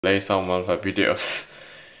play some of my videos.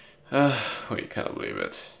 We can't believe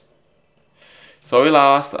it. So we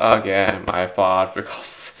lost again, my fault,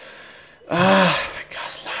 because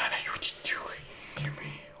Slaanesh, what you doing to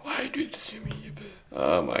me? Why did you do this to me?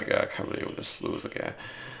 Oh my god, I can't believe we just lose again.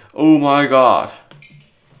 Oh my god.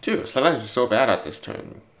 Dude, Slaanesh is so bad at this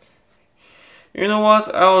turn. You know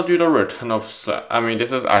what? I'll do the return of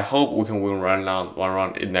I hope we can win one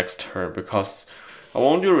round in next turn, because I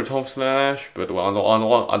won't do return of Slaanesh, but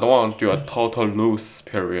I don't want to do a total lose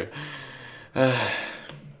period.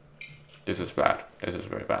 This is bad. This is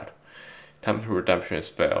very bad. Time to redemption is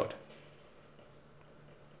failed.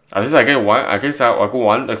 At least I get one. I guess I got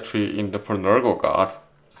one actually in the Nergal God.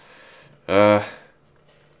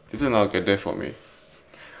 This is not a good day for me.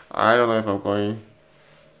 I don't know if I'm going.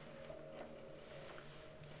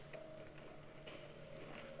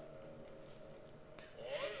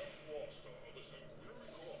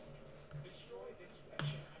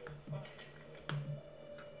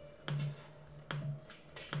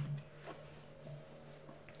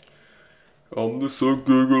 I'm the so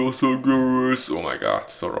gurus. Oh my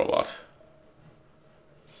god, so robot.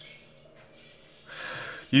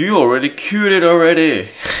 You already killed it already.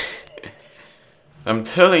 I'm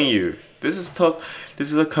telling you, this is tough.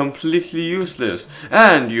 This is a completely useless,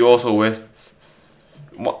 and you also waste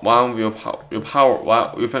one of your power. You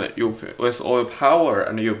waste all your power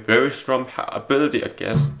and your very strong ability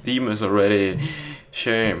against demons already.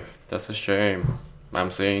 Shame. That's a shame.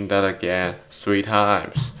 I'm saying that again 3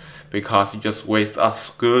 times. Because you just waste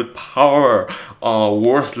us good power on a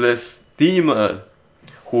worthless demon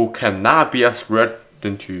who cannot be a threat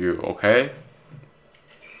to you, okay?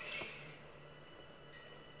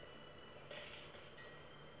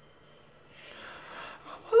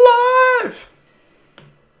 I'm alive!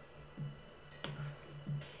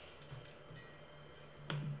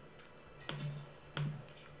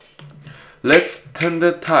 Let's turn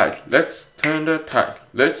the tide. Let's turn the tide.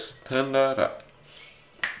 Let's turn the tide.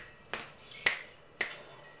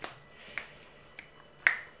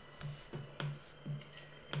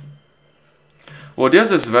 Well, the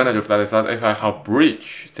disadvantage of that is that if I have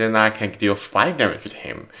breach, then I can deal 5 damage with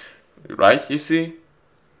him, right? You see,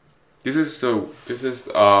 this is the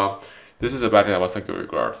bad thing about Security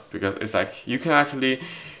Guard, because it's like you can actually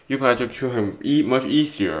kill him much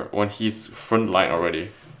easier when he's front line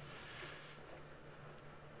already.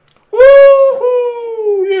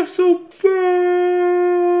 Woohoo! You're so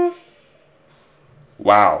bad.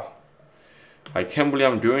 Wow. I can't believe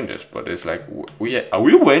I'm doing this, but it's like, are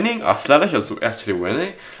we winning? Are Slaanesh is actually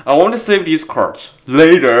winning? I want to save these cards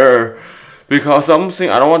later, because I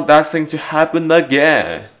don't want that thing to happen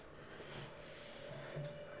again.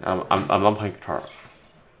 I'm not playing guitar.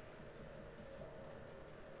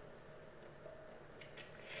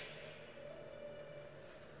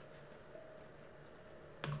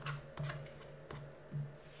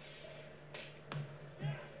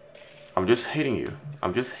 I'm just hating you.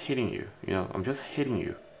 I'm just hating you. You know, I'm just hating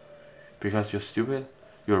you. Because you're stupid,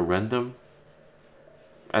 you're random,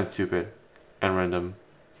 and stupid, and random,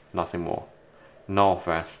 nothing more. No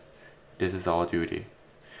offense. This is our duty.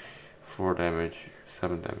 4 damage,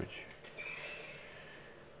 7 damage.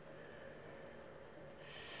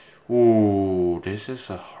 Ooh, this is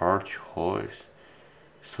a hard choice.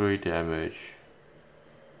 3 damage.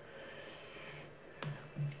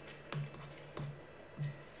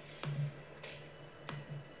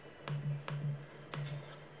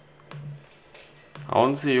 I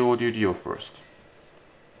want to see what you do first.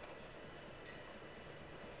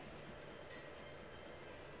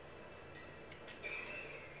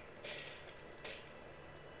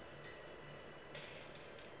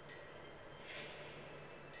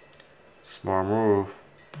 Smart move.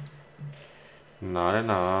 Not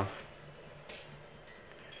enough.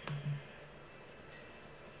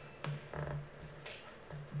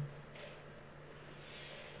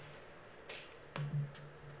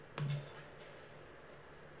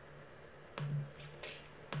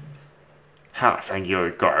 Ha, thank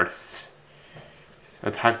you, guards.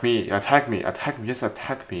 Attack me, attack me, attack me, just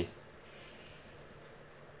attack me.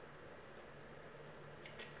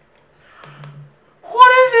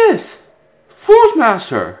 What is this? Forge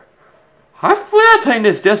Master! I've been playing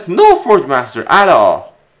this, there's no Forge Master at all.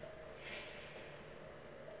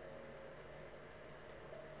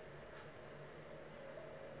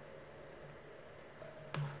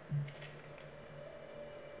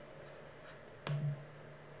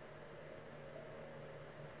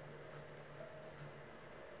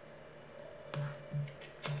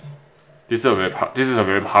 This is a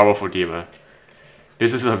very powerful demon.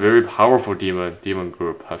 This is a very powerful demon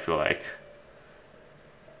group, I feel like.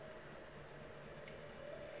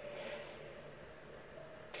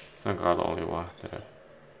 Thank God, only one dead.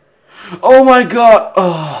 Oh my God!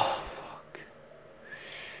 Oh fuck!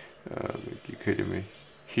 You kidding me?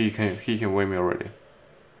 He can win me already.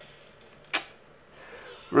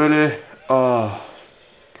 Really? Oh.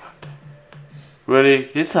 God. Really?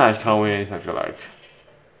 This time I can't win anything. I feel like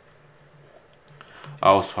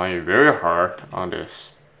I was trying very hard on this.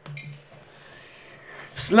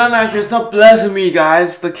 Slaanesh is not blessing me,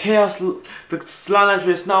 guys. The Slaanesh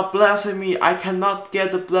is not blessing me. I cannot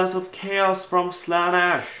get the bless of chaos from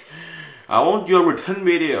Slaanesh. I won't do a return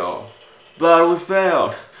video, but we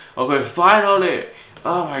failed. Okay, finally.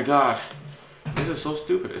 Oh my God, this is so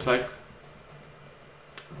stupid. It's like,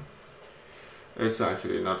 it's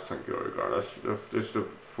actually not Sanctuary Guard. That's the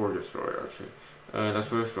Forge Destroyer actually. That's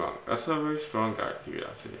very strong. That's a very strong guy here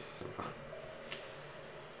actually. Sometimes.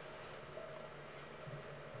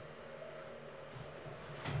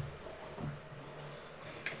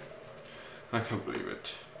 I can't believe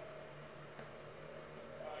it.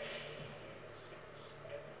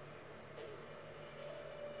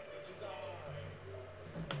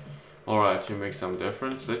 Alright, to make some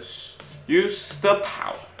difference, let's use the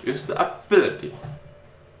power, use the ability.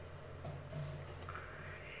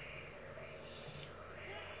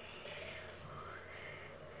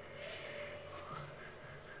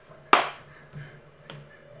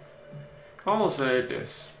 I will say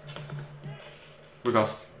this,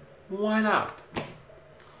 because why not?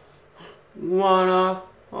 Why not?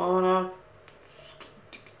 Why not?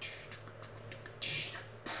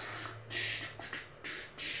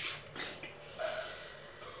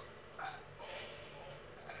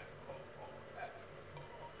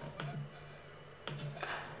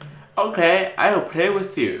 Okay, I will play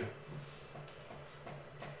with you.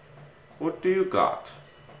 What do you got?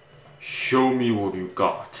 Show me what you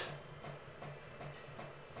got.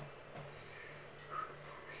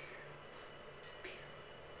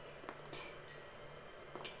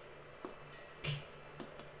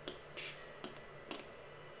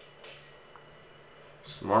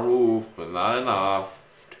 Smart move, but not enough.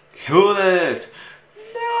 Kill it!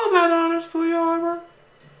 No, not honest for your armor.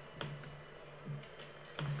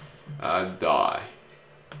 And die.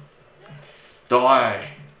 Die!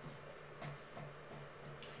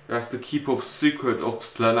 That's the keeper of secret of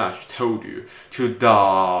Slaanesh told you. To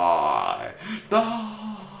die!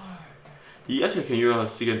 Die! He actually can use a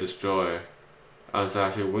seek and destroy as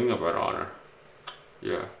actually win a better honor.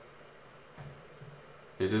 Yeah.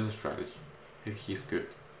 This is a strategy. He's good.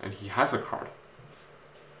 And he has a card.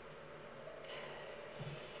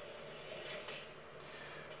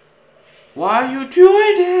 Why are you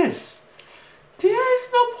doing this? There is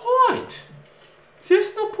no point.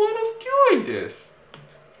 There's no point of doing this.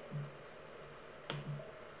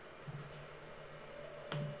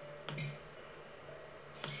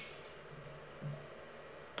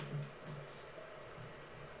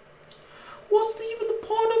 What's even the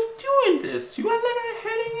point of doing this? You are literally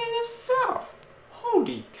hitting it yourself.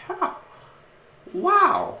 Holy cow.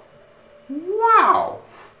 Wow. Wow.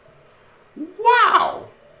 Wow.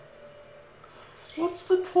 What's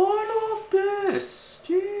the point of this?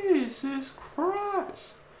 Jesus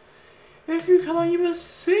Christ. If you cannot even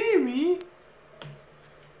see me,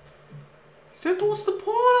 then what's the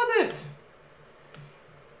point of it?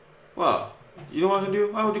 Well, you know what I can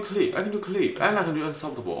do? I will do cleave. I can do cleave. And I can do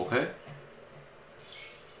unstoppable, okay?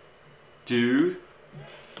 Dude,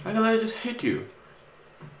 I can let it just hit you.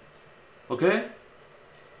 Okay?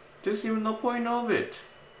 There's even no point of it.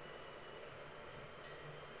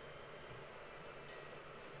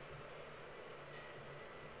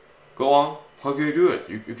 Go on. How can you do it?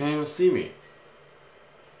 You can't even see me.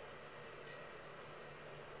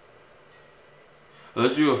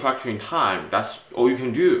 Unless you are factoring time, that's all you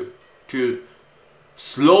can do to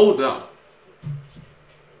slow down.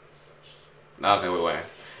 Okay, wait.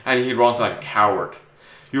 And he runs like a coward.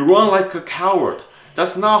 You run like a coward.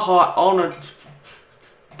 That's not how I honor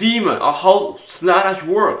demon or how Slaanesh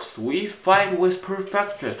works. We fight with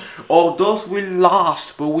perfection. Although we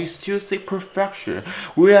lost, but we still seek perfection.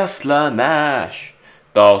 We are Slaanesh.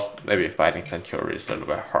 Those maybe fighting Sanctuary is a little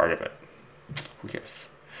bit hard of it. Who cares?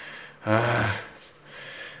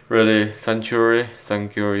 Really,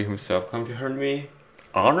 Sanctuary himself come to hurt me?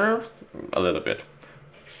 Honor? A little bit.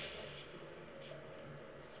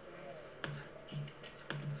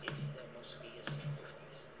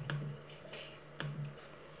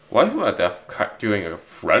 Why are they doing a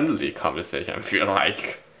friendly conversation? I feel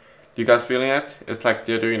like. You guys feeling it? It's like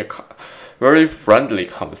they're doing a very friendly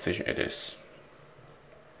conversation. It is.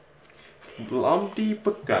 Flumpty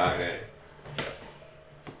Bugatti.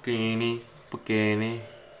 Bugini.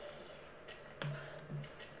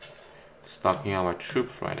 stocking out my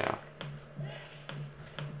troops right now.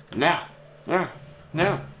 Now, no,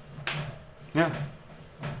 no, no,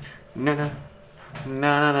 no, no,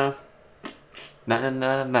 no, no. Na na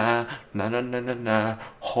na na na na na na na.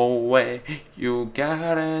 Whole way you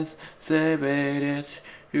got us, save it.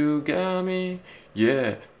 You got me,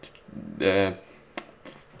 yeah, yeah,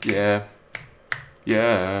 yeah,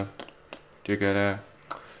 yeah. Check it out,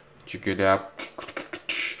 check it out.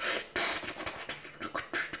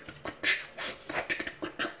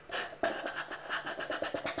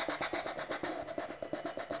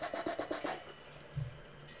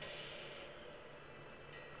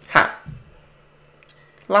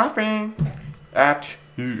 Laughing at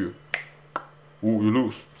you. Ooh, you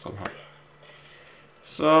lose somehow.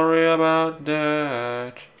 Sorry about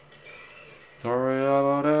that. Sorry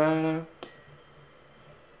about that.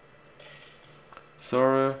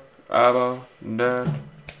 Sorry about that.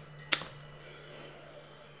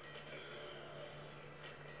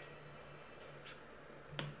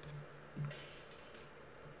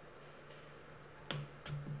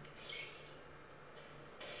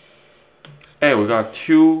 Hey, we got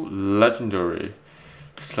two legendary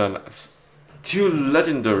Slaanesh. Two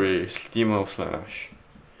legendary Demon of Slaanesh.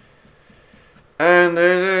 And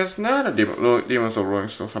there is not a Demons of Rolling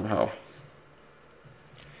Stone somehow.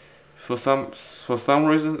 For some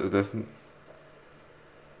reason it doesn't.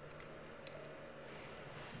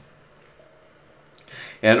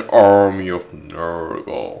 An army of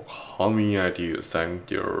Nurgle coming at you,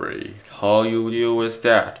 Sanctuary. How you deal with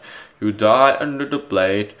that? You die under the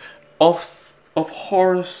blade of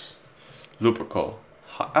Horus Lupercal.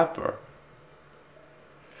 However,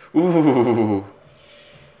 ooh,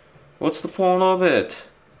 what's the point of it?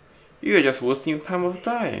 You're just wasting time of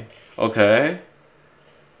dying. Okay.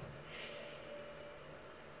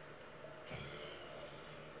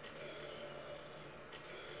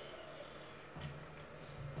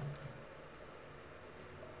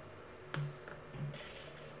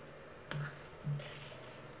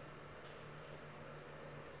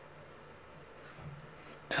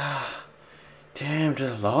 Damn,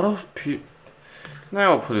 there's a lot of people.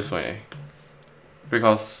 Now I'll put it this way.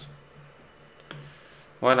 Because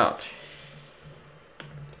why not?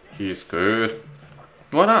 He's good.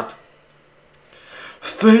 Why not?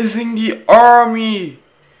 Facing the army!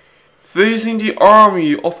 Facing the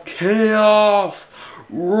army of chaos!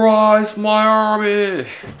 Rise my army!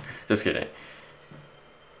 Just kidding.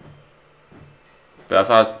 But that's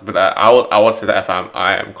not, but I would say that if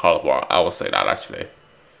I am Call of War, I would say that actually.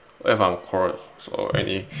 If I'm Horus or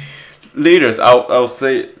any leaders, I'll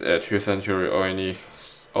say to Century or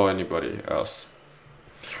anybody else.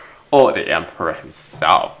 Or the Emperor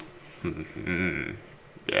himself.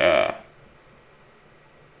 Yeah.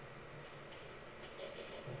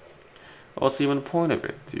 What's even the point of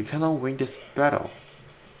it? You cannot win this battle.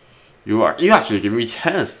 You actually give me a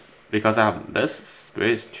chance because I have less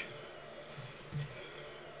space.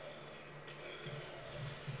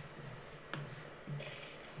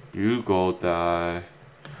 You go die.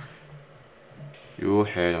 You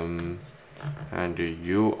hit him. And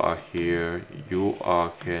you are here. You are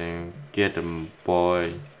killing. Get him,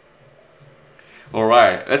 boy.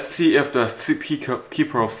 Alright, let's see if the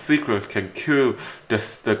Keeper of Secrets can kill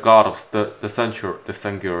the god of the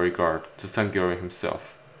Sanctuary guard, the Sanctuary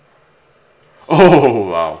himself. Oh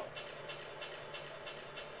wow!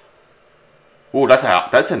 Oh,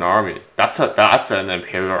 that's an army. That's an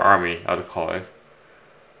Imperial army, I'd call it.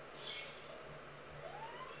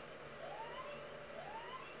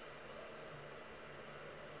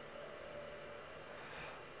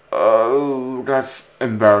 Oh, that's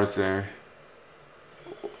embarrassing.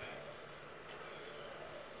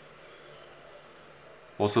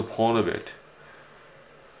 What's the point of it?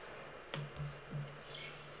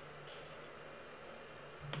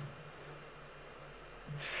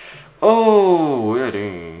 Oh, yeah,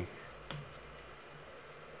 dang.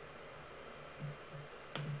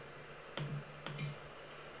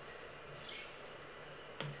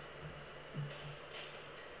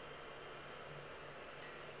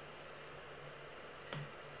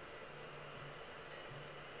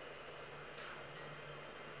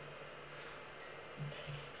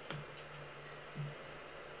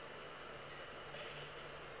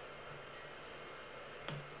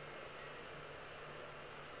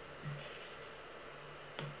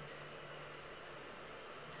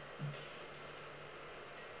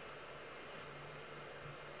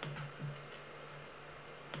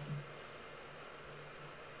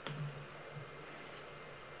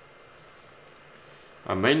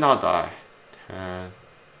 I may not die. 10,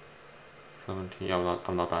 17.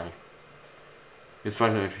 I'm not dying.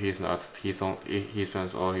 Especially if he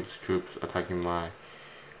sends all his troops attacking my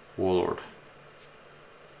Warlord.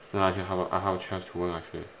 Then I have a chance to win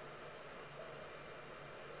actually.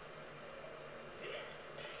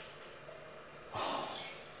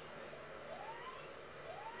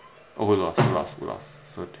 Oh, we lost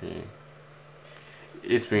 13.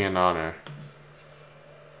 It's been an honor.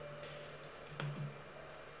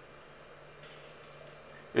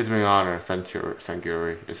 It's been an honor, thank you,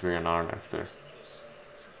 it's been an honor, sir.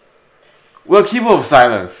 We'll keep up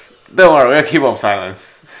silence. Don't worry, we'll keep up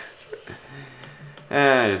silence.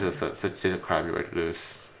 It's just such a crappy way to lose.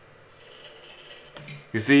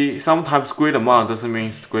 You see, sometimes great amount doesn't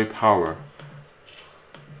mean great power.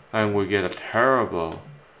 And we get a terrible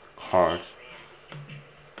card.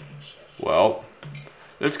 Well,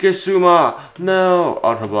 let's get Suma. No,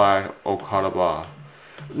 Autobite or Kalaba.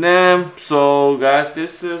 Nah, so guys,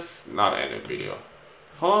 this is not an ending video.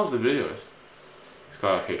 How long is the video? It's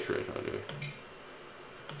got a hit rate on it.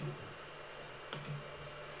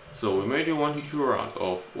 So we may do 1 to 2 rounds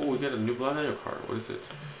of. Oh, we get a new Slaanesh card. What is it?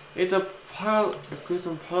 It's a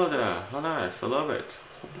Crimson Paladin. How nice! I love it.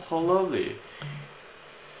 How lovely.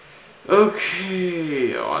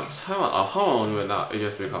 Okay, how long do we not?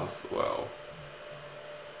 Just because, well,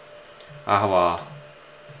 I have a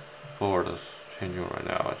forward that's changing right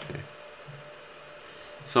now actually.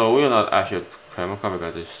 So we will not actually claim a card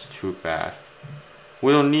because it's too bad.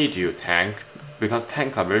 We don't need you, tank, because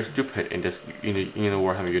tank are very stupid in the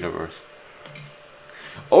Warhammer universe.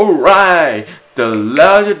 Alright, the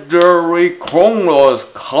legendary Warlord is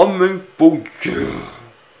coming for you.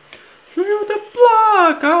 Feel the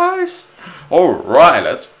blood, guys. Alright,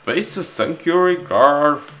 let's face the Sanctuary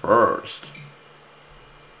Guard first.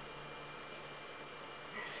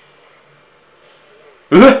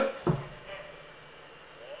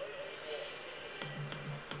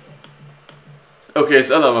 Okay, it's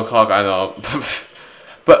 11 o'clock, I know.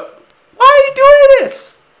 But why are you doing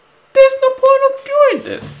this? There's no point of doing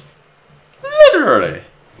this. Literally.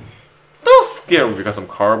 Don't scare me because I'm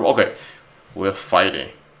carb. Okay, we're fighting.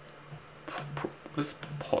 Let's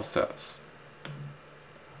process.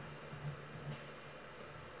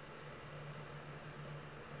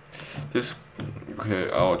 This.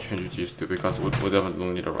 Okay, I'll change these two because we definitely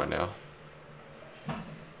don't need it right now.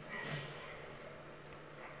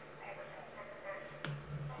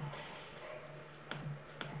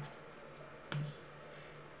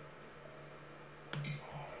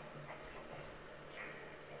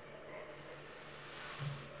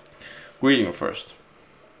 Greeting first.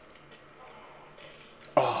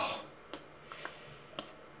 Oh.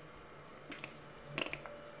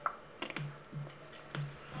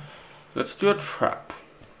 Let's do a trap.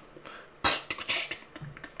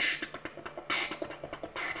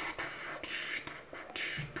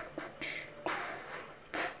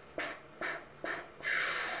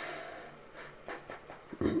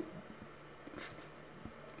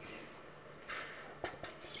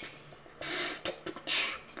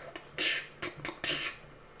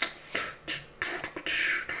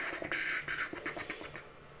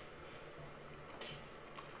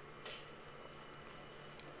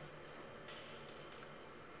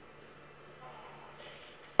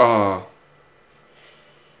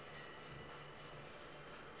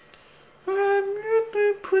 I'm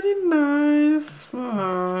doing pretty nice,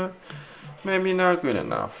 but maybe not good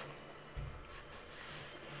enough.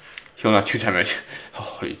 He'll not 2 damage.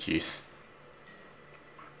 Holy jeez.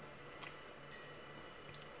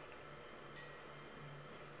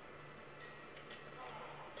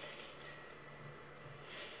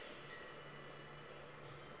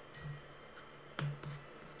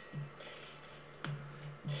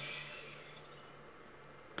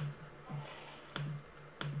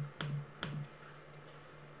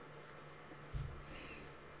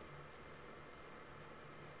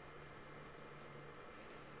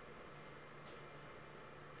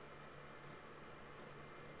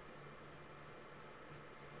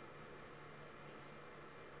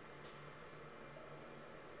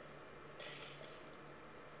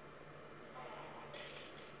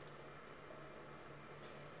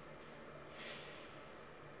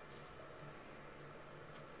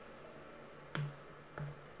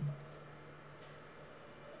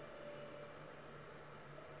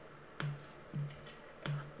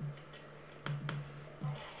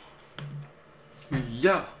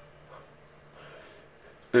 Yeah.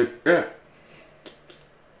 Yeah.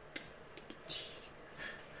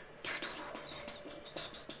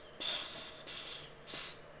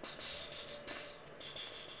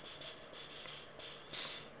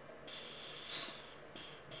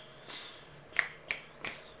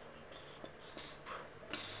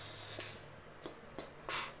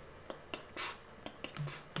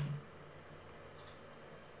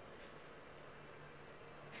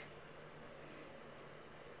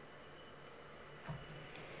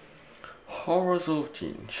 Horus of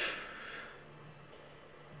change.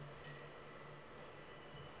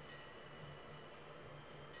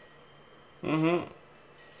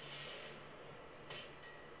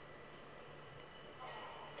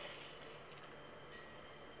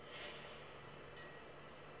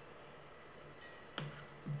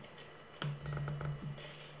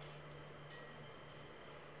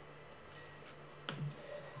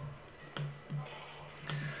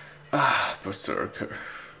 Ah, Berserker.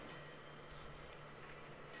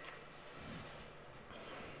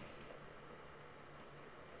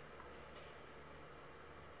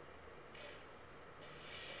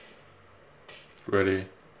 Ready?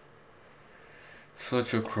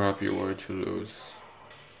 Such a crappy way to lose.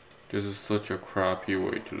 This is such a crappy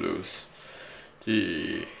way to lose.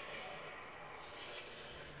 Gee.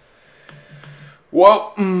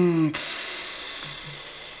 Well,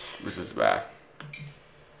 this is bad.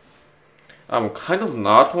 I'm kind of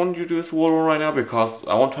not want to do this Warlord right now because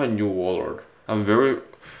I want to try new Warlord. I'm very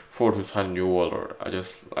forward to try new Warlord. I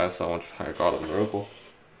want to try God of Miracle.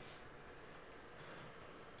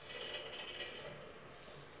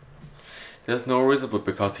 There's no reason but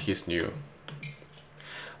because he's new.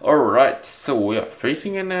 Alright, so we are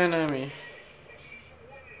facing an enemy.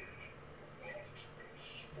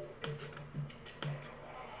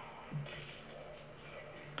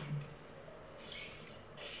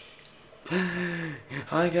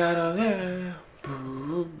 I gotta live.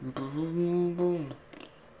 Boom, boom, boom.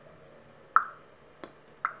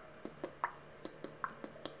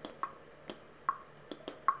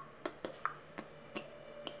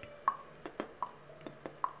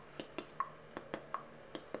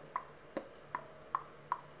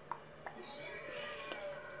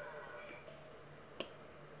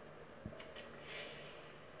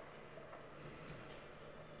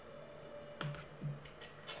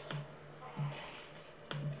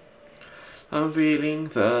 I'm feeling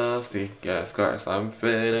thirsty, yes guys, I'm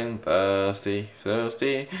feeling thirsty.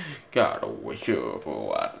 Gotta wish you for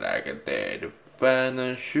what I can do to find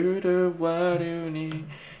a shooter, what you need.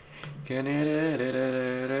 Can it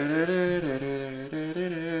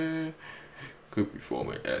could be for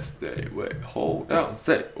me as they wait, hold on,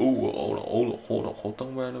 say, ooh, hold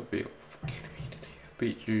on, when I feel.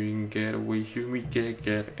 Beat you and get away, you me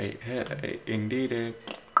get a headache, indeed.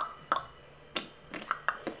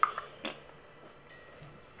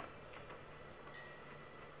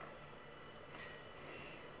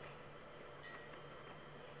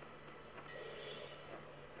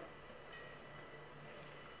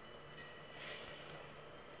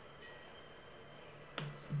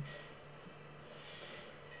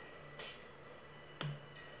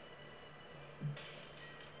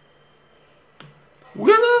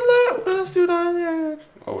 Let's do that yet.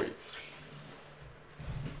 Oh wait.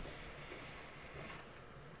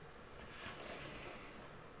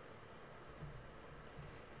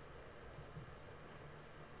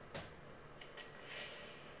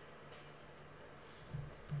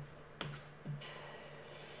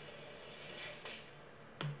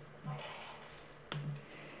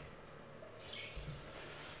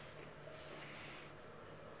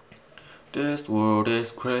 This world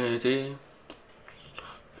is crazy.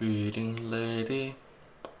 Feeding lady.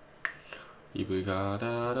 Yippee da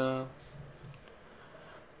da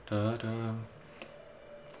da da.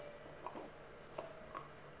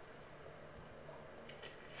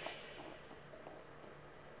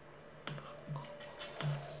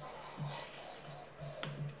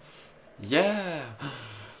 Yeah.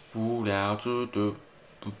 不了之的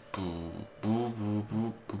不不不不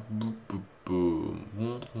不不不不不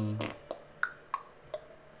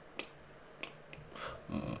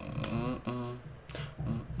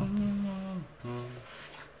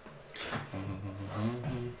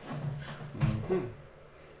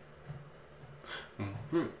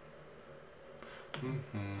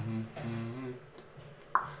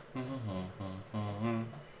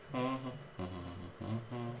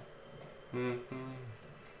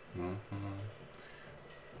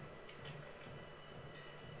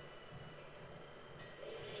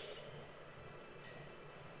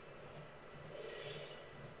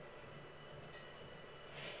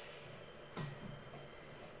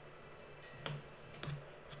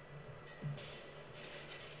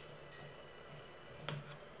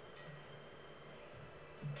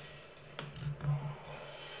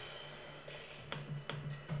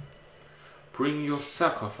Bring your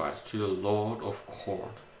sacrifice to the Lord of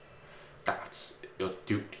Corn. That's your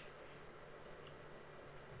duty.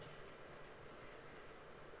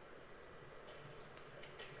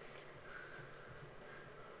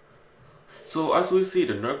 So as we see,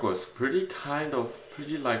 the Nurgle is pretty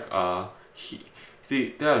like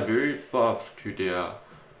they are very buff to their.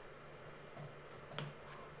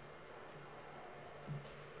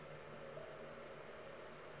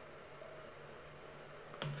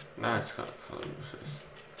 Nice color uses.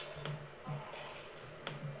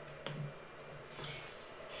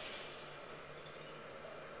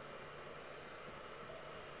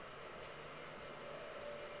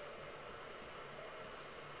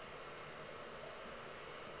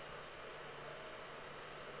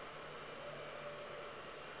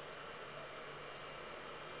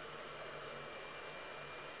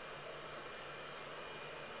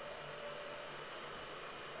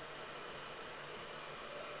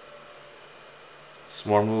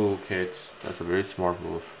 Smart move, kids. That's a very smart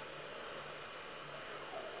move.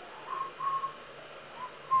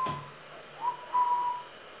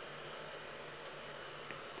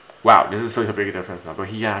 Wow, this is such a big difference now, but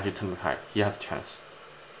he can actually turn the tide. He has a chance.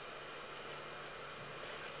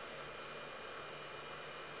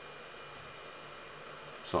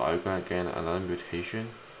 So are you gonna gain another mutation?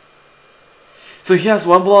 So he has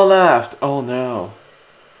 1 blood left! Oh no.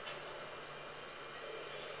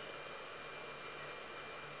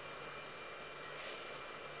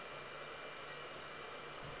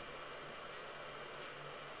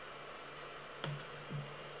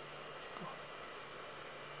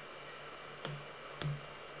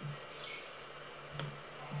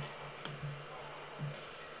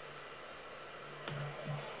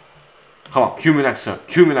 Come on, Q me next turn.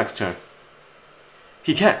 Q me next turn.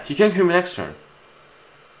 He can't Q me next turn.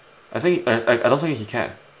 I don't think he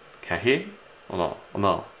can. Can he? Oh no. Oh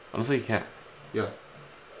no. I don't think he can. Yeah.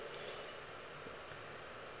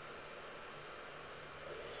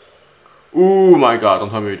 Oh my god, don't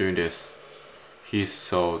tell me you're doing this. He's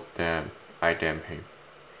so damn. I damn him.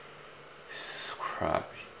 So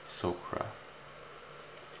crappy. So crap.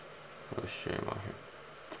 What a shame on him.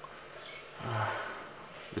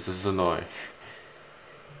 This is annoying.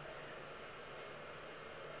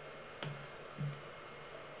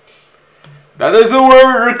 That doesn't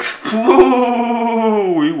work!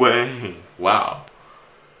 We win. Wow.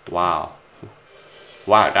 Wow.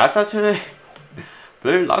 Wow, that's actually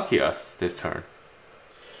very lucky us this turn.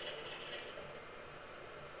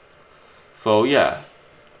 So yeah.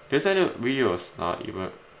 This video is not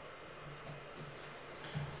even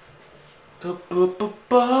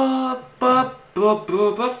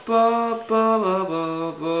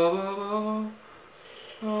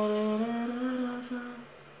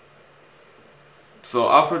So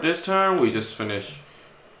after this turn, we just finished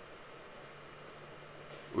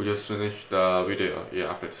the video.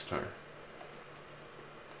 Yeah, after this turn.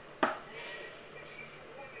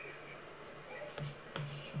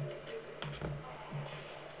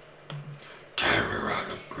 Terror out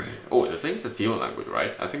of grave. Oh, I think it's a demon language,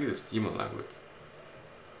 right? I think it's demon language.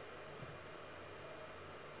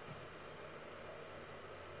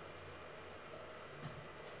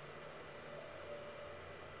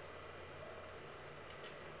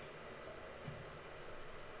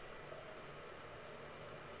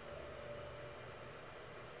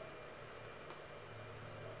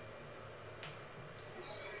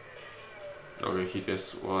 Okay, he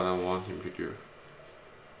does what I want him to do.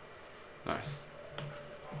 Nice.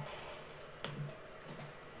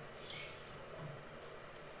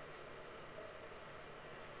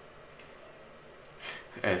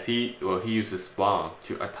 As he uses spawn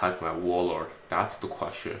to attack my Warlord. That's the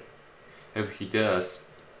question. If he does,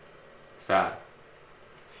 sad.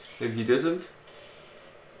 If he doesn't,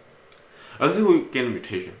 I think he'll gain a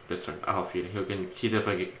mutation this turn. I have a feeling he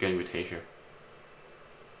definitely gain mutation.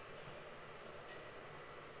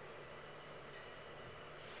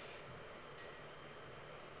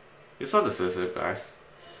 It's not decisive, guys.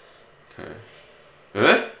 Okay.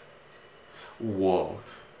 Eh? Whoa.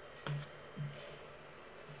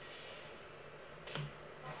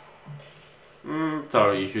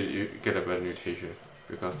 Sorry, you get a better mutation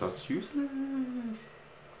because that's useless.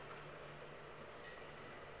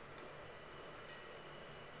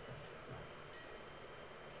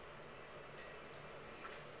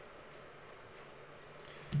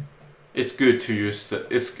 It's good to use the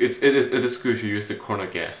it is good to use the corner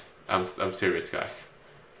again. I'm serious, guys.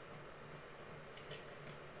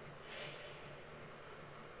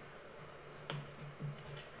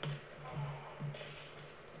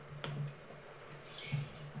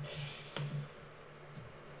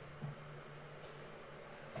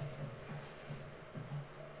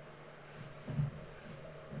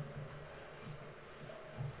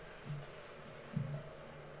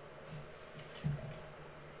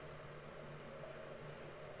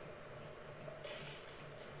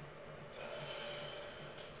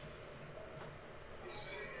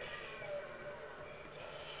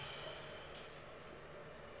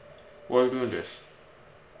 Why are you doing this?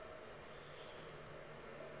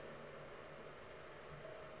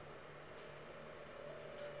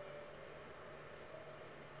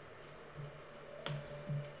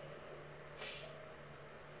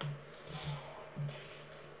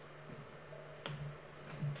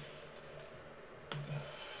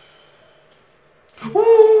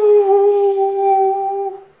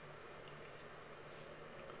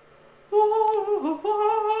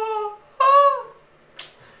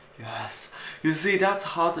 Yes, you see, that's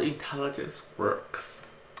how the intelligence works.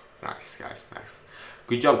 Nice, guys, nice.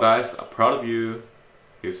 Good job, guys. I'm proud of you.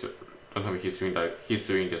 Don't tell me he's doing that. He's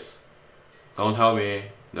doing this. Don't tell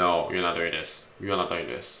me. No, you're not doing this. You are not doing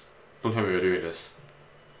this. Don't tell me you're doing this.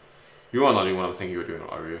 You are not doing what I'm thinking you're doing,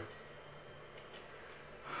 are you?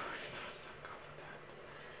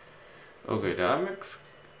 Okay, that makes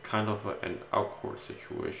kind of an awkward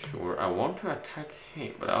situation where I want to attack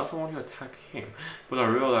him, but I also want to attack him. But I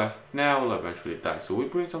realize now we'll eventually die, so we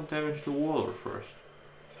bring some damage to Warlord first.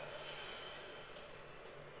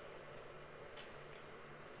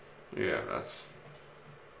 Yeah, that's...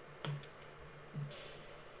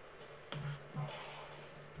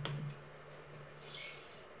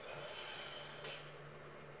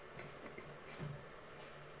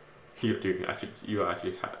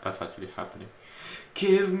 That's actually happening.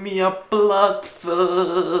 Give me a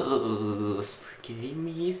bloodthirst. Give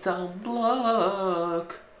me some blood.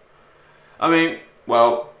 I mean,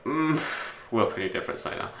 well, we're pretty different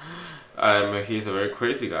right now. He's a very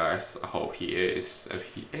crazy guy. I hope he is.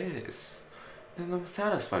 If he is, then I'm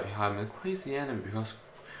satisfied. I'm a crazy enemy because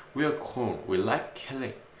we are cool. We like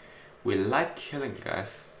killing. We like killing,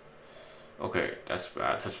 guys. Okay, that's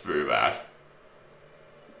bad. That's very bad.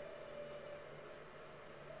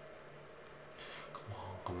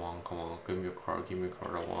 Come on, give me a card I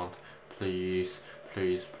want. Please.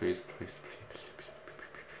 Give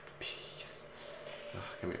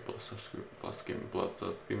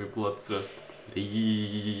me bloodthirst,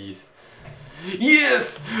 please.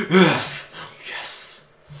 Yes!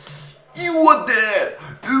 You are there!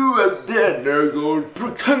 Now go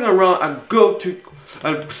turn around and go to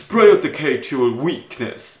and spray your decay to your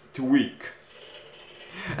weakness.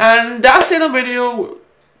 And that's the end of the video.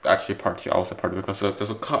 Actually part 2, I was a part because there's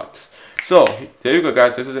a cut. So there you go,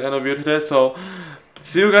 guys. This is the end of the video today. So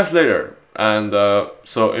see you guys later. And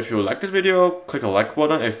so if you like this video, click the like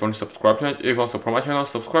button. If you want to subscribe to it, if you want to support my channel,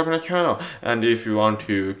 subscribe to my channel. And if you want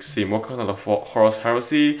to see more content of Horus,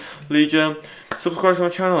 Heresy, Legion, subscribe to my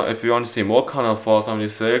channel. If you want to see more content of Fallout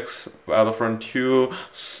 76, Battlefront 2,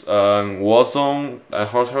 Warzone, and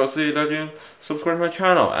Horus, Heresy, Legion, subscribe to my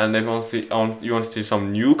channel. And if you want to see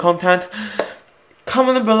some new content,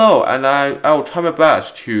 comment below, and I will try my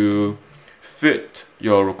best to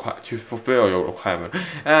fulfill your requirement.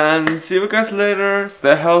 And see you guys later.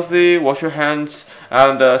 Stay healthy, wash your hands,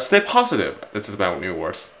 and stay positive. This is my new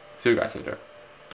words. See you guys later.